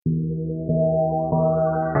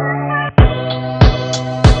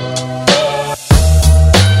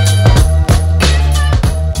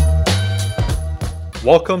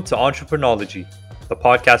Welcome to Entreprenology, the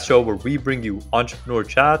podcast show where we bring you entrepreneur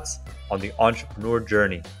chats on the entrepreneur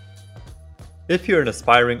journey. If you're an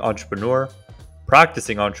aspiring entrepreneur,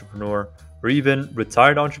 practicing entrepreneur, or even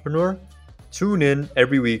retired entrepreneur, tune in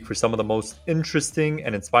every week for some of the most interesting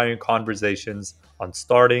and inspiring conversations on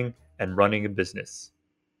starting and running a business.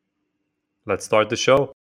 Let's start the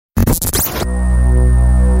show.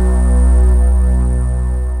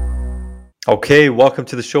 Okay, welcome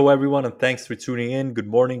to the show, everyone, and thanks for tuning in. Good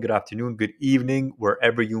morning, good afternoon, good evening,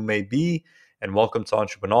 wherever you may be, and welcome to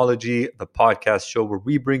Entreprenology, the podcast show where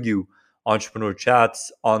we bring you entrepreneur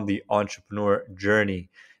chats on the entrepreneur journey.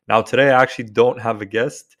 Now, today I actually don't have a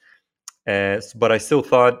guest, but I still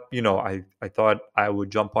thought, I thought I would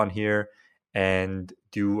jump on here and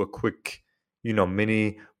do a quick,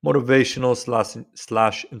 mini motivational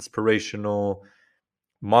slash inspirational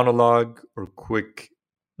monologue or quick,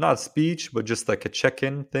 not speech, but just like a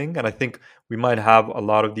check-in thing. And I think we might have a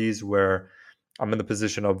lot of these where I'm in the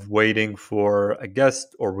position of waiting for a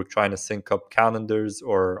guest, or we're trying to sync up calendars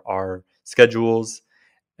or our schedules.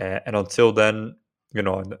 And until then,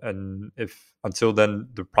 and if until then,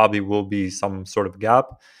 there probably will be some sort of gap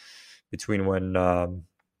between when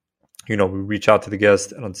we reach out to the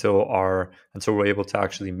guest and until we're able to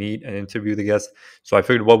actually meet and interview the guest. So I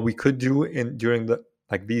figured what we could do during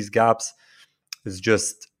these gaps is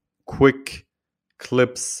just quick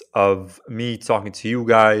clips of me talking to you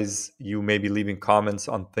guys. You may be leaving comments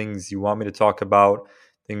on things you want me to talk about,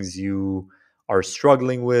 things you are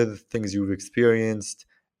struggling with, things you've experienced,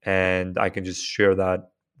 and I can just share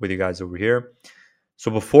that with you guys over here.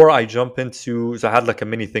 So I had like a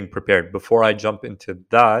mini thing prepared. Before I jump into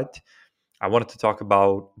that, I wanted to talk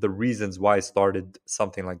about the reasons why I started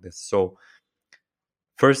something like this. So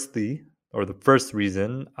the first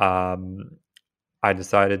reason I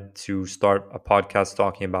decided to start a podcast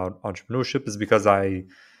talking about entrepreneurship is because I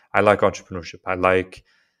like entrepreneurship. I like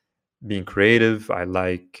being creative. I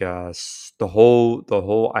like the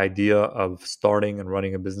whole idea of starting and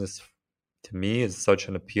running a business. To me, is such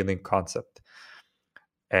an appealing concept.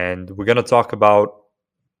 And we're going to talk about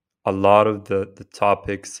a lot of the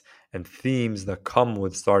topics and themes that come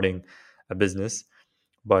with starting a business.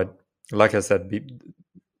 But like I said,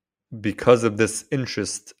 because of this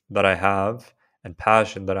interest that I have and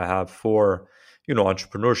passion that I have for,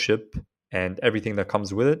 entrepreneurship and everything that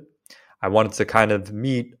comes with it, I wanted to kind of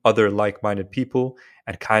meet other like-minded people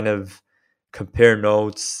and kind of compare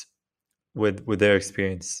notes with their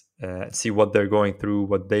experience, see what they're going through,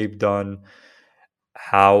 what they've done,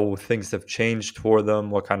 how things have changed for them,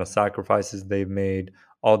 what kind of sacrifices they've made,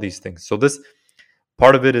 all these things. So this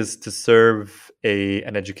part of it is to serve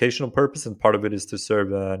an educational purpose, and part of it is to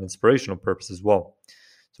serve an inspirational purpose as well.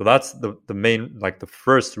 So that's the main, the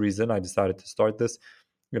first reason I decided to start this,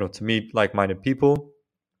 to meet like-minded people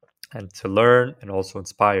and to learn and also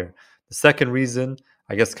inspire. The second reason,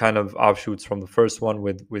 I guess kind of offshoots from the first one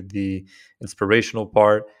with the inspirational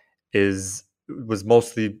part, was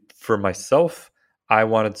mostly for myself. I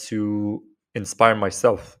wanted to inspire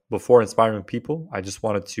myself before inspiring people. I just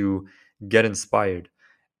wanted to get inspired.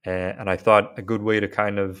 And I thought a good way to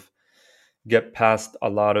kind of get past a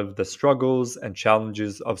lot of the struggles and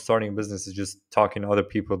challenges of starting a business is just talking to other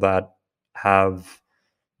people that have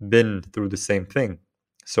been through the same thing.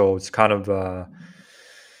 So it's kind of a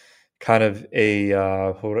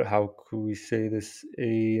how could we say this,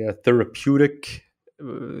 a therapeutic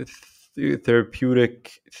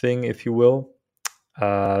thing, if you will.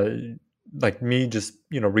 Like me just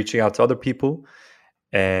reaching out to other people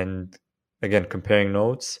and again comparing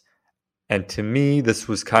notes. And to me, this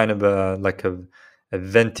was kind of a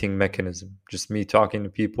venting mechanism, just me talking to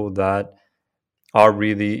people that are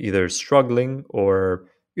really either struggling or,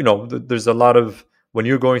 there's a lot of, when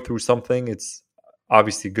you're going through something, it's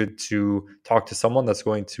obviously good to talk to someone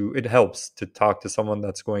it helps to talk to someone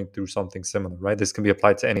that's going through something similar, right? This can be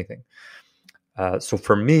applied to anything. So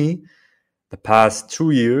for me, the past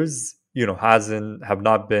 2 years, have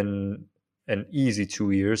not been an easy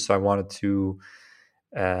 2 years. So I wanted to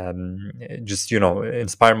just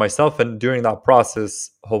inspire myself, and during that process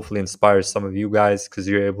hopefully inspire some of you guys, because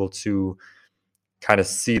you're able to kind of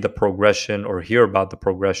see the progression or hear about the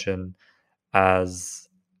progression as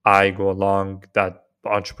I go along that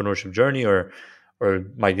entrepreneurship journey, or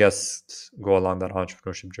my guests go along that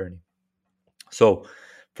entrepreneurship journey. So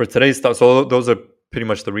for today's stuff, so those are pretty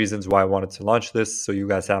much the reasons why I wanted to launch this, so you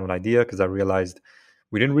guys have an idea, because I realized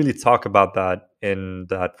we didn't really talk about that in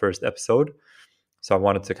that first episode. So I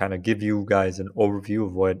wanted to kind of give you guys an overview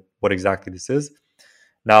of what exactly this is.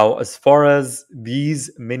 Now, as far as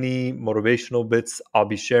these mini motivational bits, I'll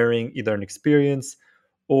be sharing either an experience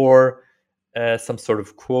or some sort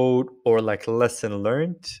of quote or like lesson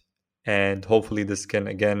learned, and hopefully this can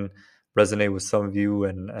again resonate with some of you,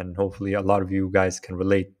 and hopefully a lot of you guys can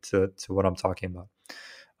relate to what I'm talking about,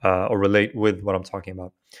 or relate with what I'm talking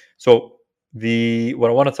about. So the what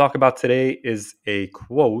I want to talk about today is a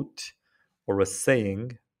quote or a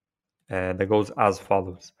saying, and that goes as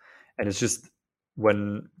follows. And it's just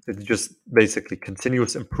basically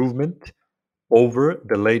continuous improvement over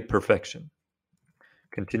delayed perfection.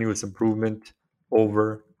 Continuous improvement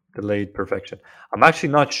over delayed perfection. I'm actually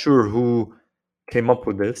not sure who came up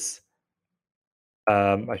with this.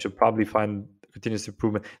 I should probably find continuous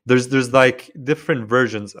improvement. There's like different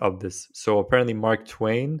versions of this. So apparently Mark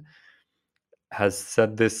Twain has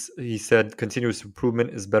said this. He said continuous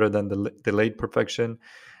improvement is better than delayed perfection.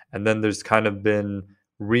 And then there's kind of been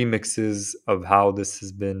remixes of how this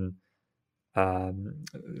has been um,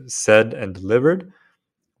 said and delivered.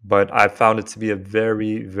 But I found it to be a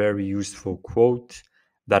very, very useful quote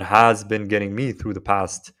that has been getting me through the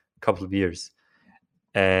past couple of years.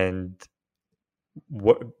 And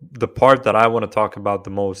what the part that I want to talk about the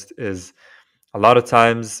most is a lot of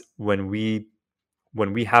times when we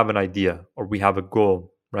have an idea or we have a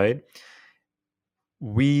goal, right?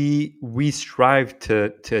 We strive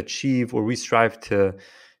to achieve, or we strive to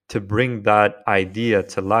bring that idea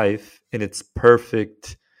to life in its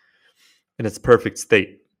perfect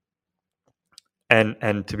state.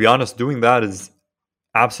 And to be honest, doing that is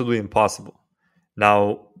absolutely impossible.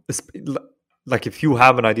 Now, like if you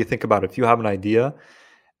have an idea, think about it. If you have an idea,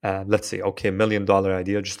 let's say, okay, $1 million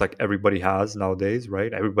idea, just like everybody has nowadays,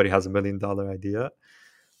 right? Everybody has $1 million idea.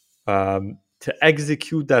 To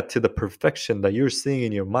execute that to the perfection that you're seeing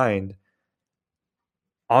in your mind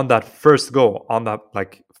on that first go, on that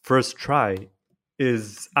like first try,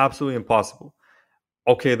 is absolutely impossible.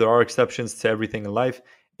 Okay, there are exceptions to everything in life.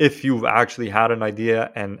 If you've actually had an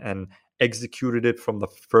idea and executed it from the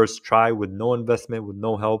first try with no investment, with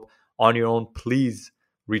no help, on your own, please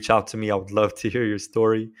reach out to me. I would love to hear your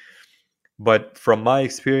story. But from my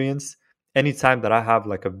experience, anytime that I have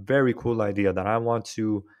like a very cool idea that I want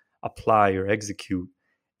to apply or execute,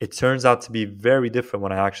 it turns out to be very different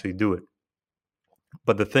when I actually do it.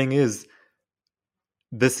 But the thing is,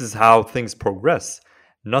 this is how things progress.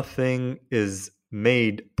 Nothing is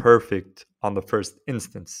made perfect on the first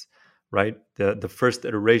instance, right? The first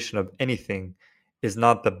iteration of anything is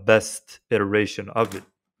not the best iteration of it.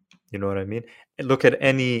 You know what I mean? And look at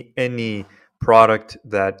any product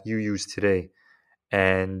that you use today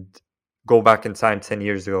and go back in time 10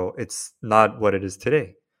 years ago. It's not what it is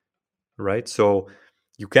today, right? So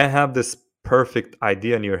you can't have this perfect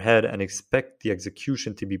idea in your head and expect the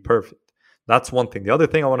execution to be perfect. That's one thing. The other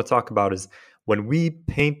thing I want to talk about is when we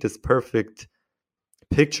paint this perfect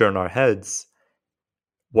picture in our heads,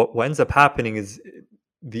 what ends up happening is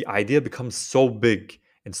the idea becomes so big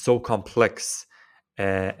and so complex,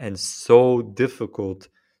 and so difficult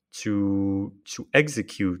to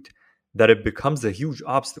execute, that it becomes a huge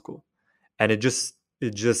obstacle, and it just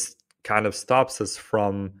kind of stops us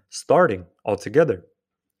from starting altogether,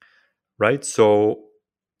 right? So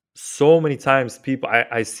many times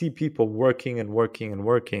I see people working and working and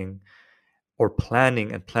working, or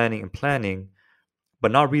planning and planning and planning,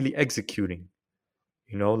 but not really executing.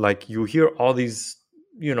 Like you hear all these,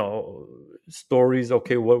 stories.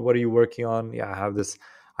 Okay, what are you working on? Yeah, I have this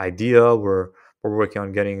idea. We're working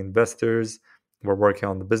on getting investors. We're working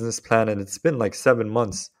on the business plan, and it's been like 7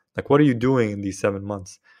 months. Like, what are you doing in these 7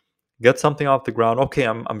 months? Get something off the ground. Okay,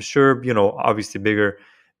 I'm sure, obviously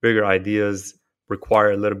bigger ideas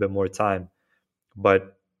require a little bit more time,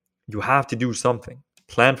 but you have to do something.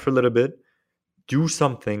 Plan for a little bit, do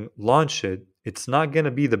something, launch it. It's not going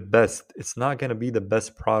to be the best. It's not going to be the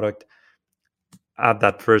best product at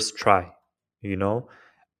that first try, you know?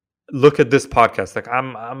 Look at this podcast. Like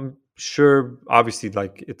I'm sure obviously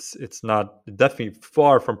like it's not, definitely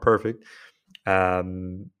far from perfect.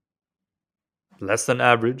 Um Less than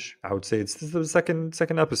average. I would say this is the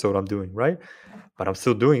second episode I'm doing, right? But I'm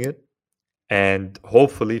still doing it. And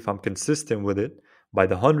hopefully if I'm consistent with it, by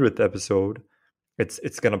the 100th episode,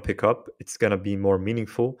 it's gonna pick up. It's gonna be more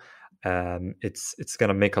meaningful. It's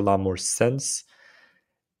gonna make a lot more sense.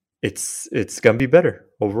 It's gonna be better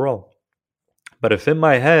overall. But if in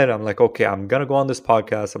my head I'm like, okay, I'm gonna go on this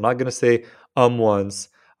podcast, I'm not gonna say once.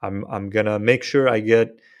 I'm gonna make sure I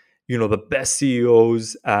get, the best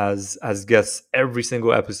CEOs as guests every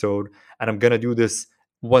single episode, and I'm gonna do this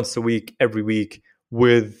once a week, every week,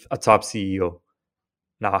 with a top CEO.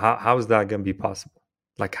 Now, how is that gonna be possible?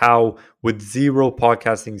 Like, how, with zero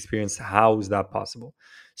podcasting experience, how is that possible?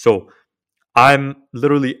 So I'm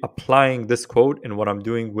literally applying this quote in what I'm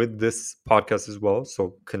doing with this podcast as well.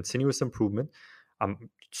 So continuous improvement.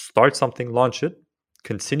 Start something, launch it,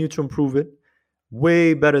 continue to improve it.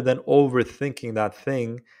 Way better than overthinking that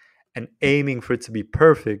thing and aiming for it to be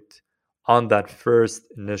perfect on that first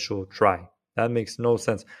initial try. That makes no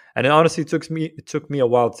sense. And it honestly took me a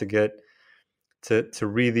while to get to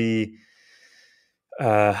really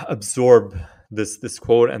absorb this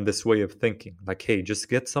quote and this way of thinking. Like, hey, just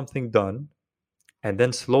get something done and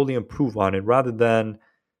then slowly improve on it rather than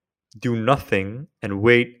do nothing and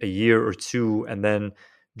wait a year or two and then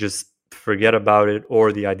just forget about it,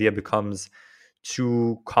 or the idea becomes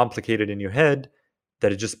too complicated in your head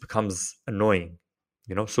that it just becomes annoying.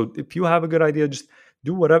 So if you have a good idea, just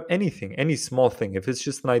do whatever, anything, any small thing. If it's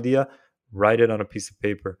just an idea, write it on a piece of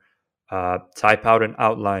paper, type out an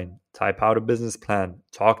outline, type out a business plan,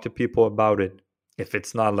 talk to people about it. If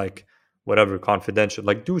it's not like whatever confidential,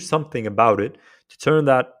 like do something about it to turn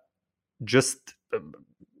that just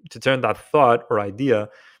to turn that thought or idea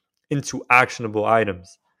into actionable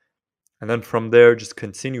items. And then from there just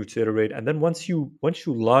continue to iterate, and then once you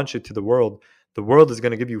launch it to the world is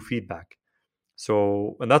going to give you feedback.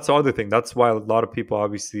 So, and that's the other thing, that's why a lot of people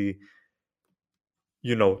obviously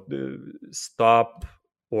stop,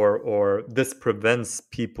 or this prevents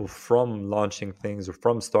people from launching things or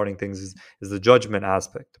from starting things, is the judgment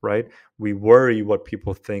aspect, right? We worry what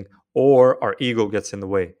people think, or our ego gets in the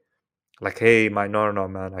way. Like, hey, no,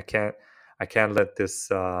 man, I can't let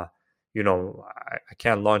this I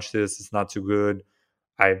can't launch this, it's not too good.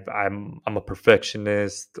 I'm a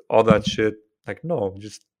perfectionist, all that shit. Like, no,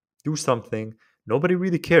 just do something. Nobody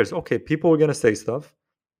really cares. Okay, people are gonna say stuff.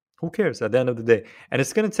 Who cares at the end of the day? And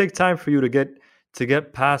it's gonna take time for you to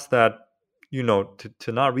get past that,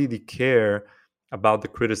 to not really care about the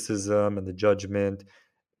criticism and the judgment.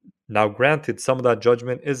 Now, granted, some of that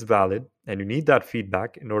judgment is valid and you need that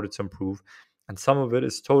feedback in order to improve, and some of it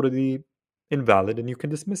is totally invalid and you can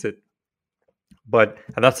dismiss it. And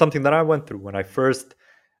that's something that I went through when I first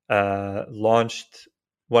launched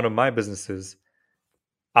one of my businesses.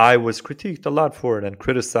 I was critiqued a lot for it and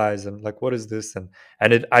criticized, and like, what is this?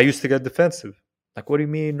 I used to get defensive. Like, what do you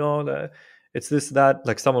mean? No, it's this, that.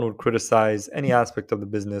 Like, someone would criticize any aspect of the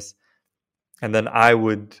business, and then I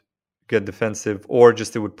would get defensive, or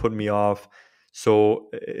just it would put me off. So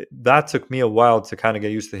that took me a while to kind of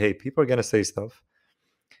get used to. Hey, people are gonna say stuff.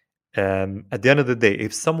 At the end of the day,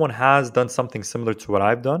 if someone has done something similar to what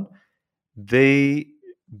I've done, they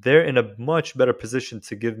they're in a much better position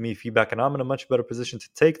to give me feedback, and I'm in a much better position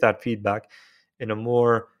to take that feedback in a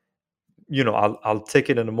more, I'll take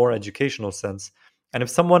it in a more educational sense. And if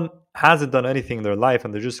someone hasn't done anything in their life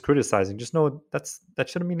and they're just criticizing, just know that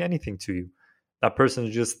shouldn't mean anything to you. That person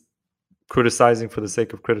is just criticizing for the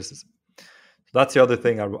sake of criticism. So that's the other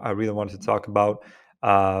thing I really wanted to talk about.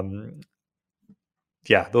 Um,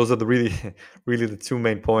 yeah, those are the really, really the two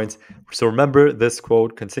main points. So remember this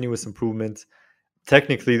quote: continuous improvement.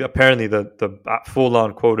 Technically, apparently, the full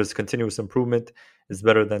on quote is continuous improvement is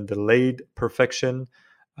better than delayed perfection.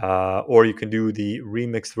 Or you can do the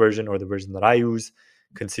remixed version, or the version that I use: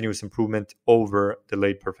 continuous improvement over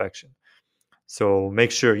delayed perfection. So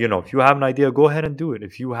make sure, if you have an idea, go ahead and do it.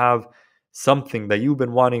 If you have something that you've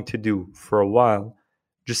been wanting to do for a while,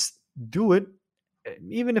 just do it.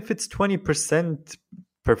 Even if it's 20%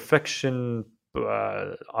 perfection,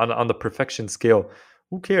 on the perfection scale,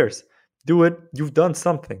 who cares? Do it. You've done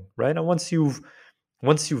something, right? And once you've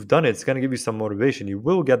done it, it's going to give you some motivation. You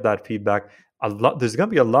will get that feedback a lot. There's going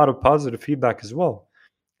to be a lot of positive feedback as well,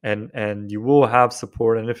 and you will have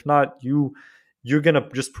support. And if not, you're going to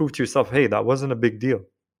just prove to yourself, hey, that wasn't a big deal.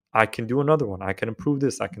 I can do another one. I can improve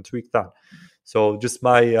this. I can tweak that. So just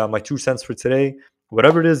my 2 cents for today.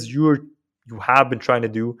 Whatever it is you have been trying to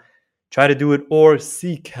do, try to do it, or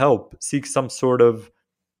seek help. Seek some sort of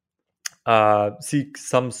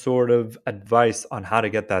advice on how to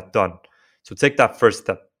get that done. So take that first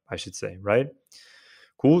step, I should say, right?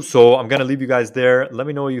 Cool. So I'm gonna leave you guys there. Let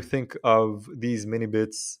me know what you think of these mini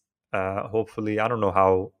bits. Hopefully, I don't know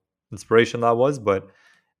how inspirational that was, but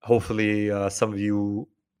hopefully some of you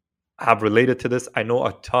have related to this. I know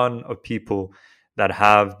a ton of people that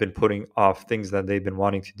have been putting off things that they've been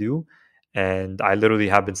wanting to do. And I literally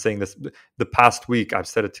have been saying this the past week. I've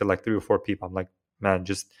said it to like 3 or 4 people. I'm like, man,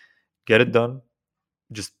 just get it done.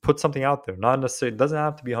 Just put something out there. Not necessarily, it doesn't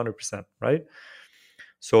have to be 100%, right?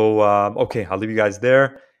 So, okay, I'll leave you guys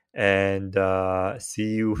there, and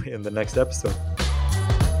see you in the next episode.